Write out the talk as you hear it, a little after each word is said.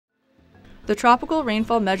The Tropical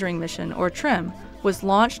Rainfall Measuring Mission, or TRMM, was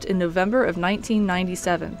launched in November of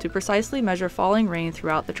 1997 to precisely measure falling rain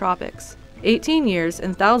throughout the tropics. 18 years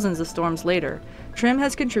and thousands of storms later, TRMM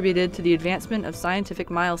has contributed to the advancement of scientific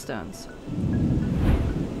milestones.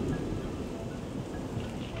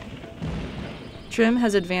 TRMM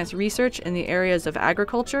has advanced research in the areas of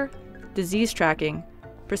agriculture, disease tracking,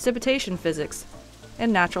 precipitation physics,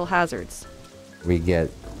 and natural hazards. We get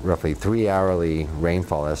roughly 3 hourly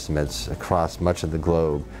rainfall estimates across much of the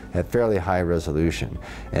globe at fairly high resolution.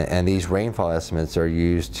 And these rainfall estimates are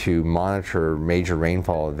used to monitor major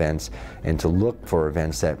rainfall events and to look for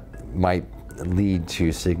events that might lead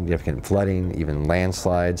to significant flooding, even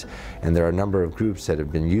landslides. And there are a number of groups that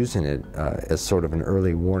have been using it as sort of an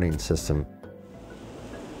early warning system.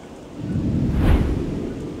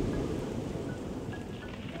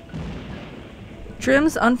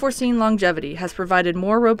 TRMM's unforeseen longevity has provided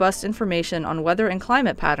more robust information on weather and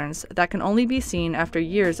climate patterns that can only be seen after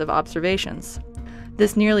years of observations.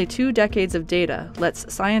 This nearly 2 decades of data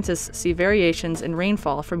lets scientists see variations in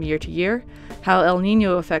rainfall from year to year, how El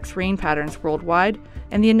Niño affects rain patterns worldwide,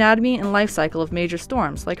 and the anatomy and life cycle of major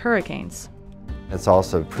storms like hurricanes. It's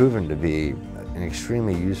also proven to be an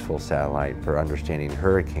extremely useful satellite for understanding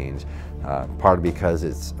hurricanes, partly because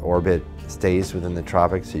its orbit stays within the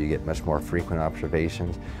tropics, so you get much more frequent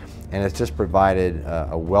observations. And it's just provided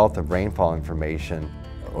a wealth of rainfall information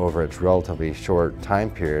over its relatively short time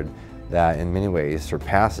period that in many ways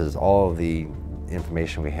surpasses all of the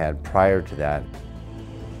information we had prior to that.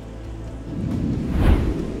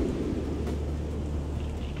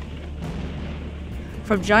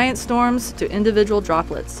 From giant storms to individual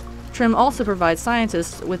droplets, TRMM also provides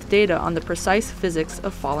scientists with data on the precise physics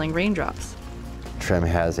of falling raindrops. TRMM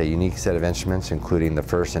has a unique set of instruments, including the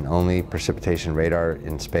first and only precipitation radar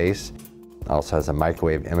in space. It also has a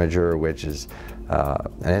microwave imager, which is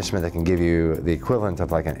an instrument that can give you the equivalent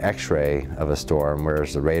of like an X-ray of a storm,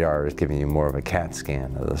 whereas the radar is giving you more of a CAT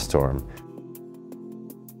scan of the storm.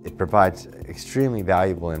 It provides extremely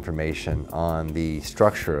valuable information on the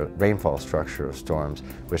rainfall structure of storms,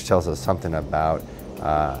 which tells us something about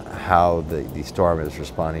how the storm is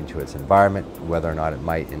responding to its environment, whether or not it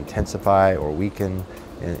might intensify or weaken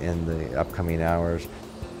in the upcoming hours.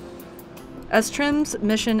 As TRMM's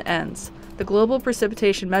mission ends, the Global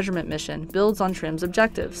Precipitation Measurement Mission builds on TRMM's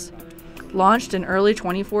objectives. Launched in early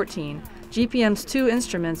 2014, GPM's 2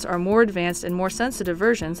 instruments are more advanced and more sensitive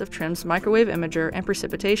versions of TRMM's microwave imager and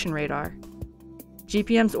precipitation radar.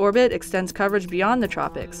 GPM's orbit extends coverage beyond the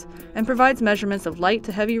tropics and provides measurements of light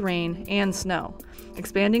to heavy rain and snow,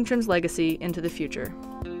 expanding TRMM's legacy into the future.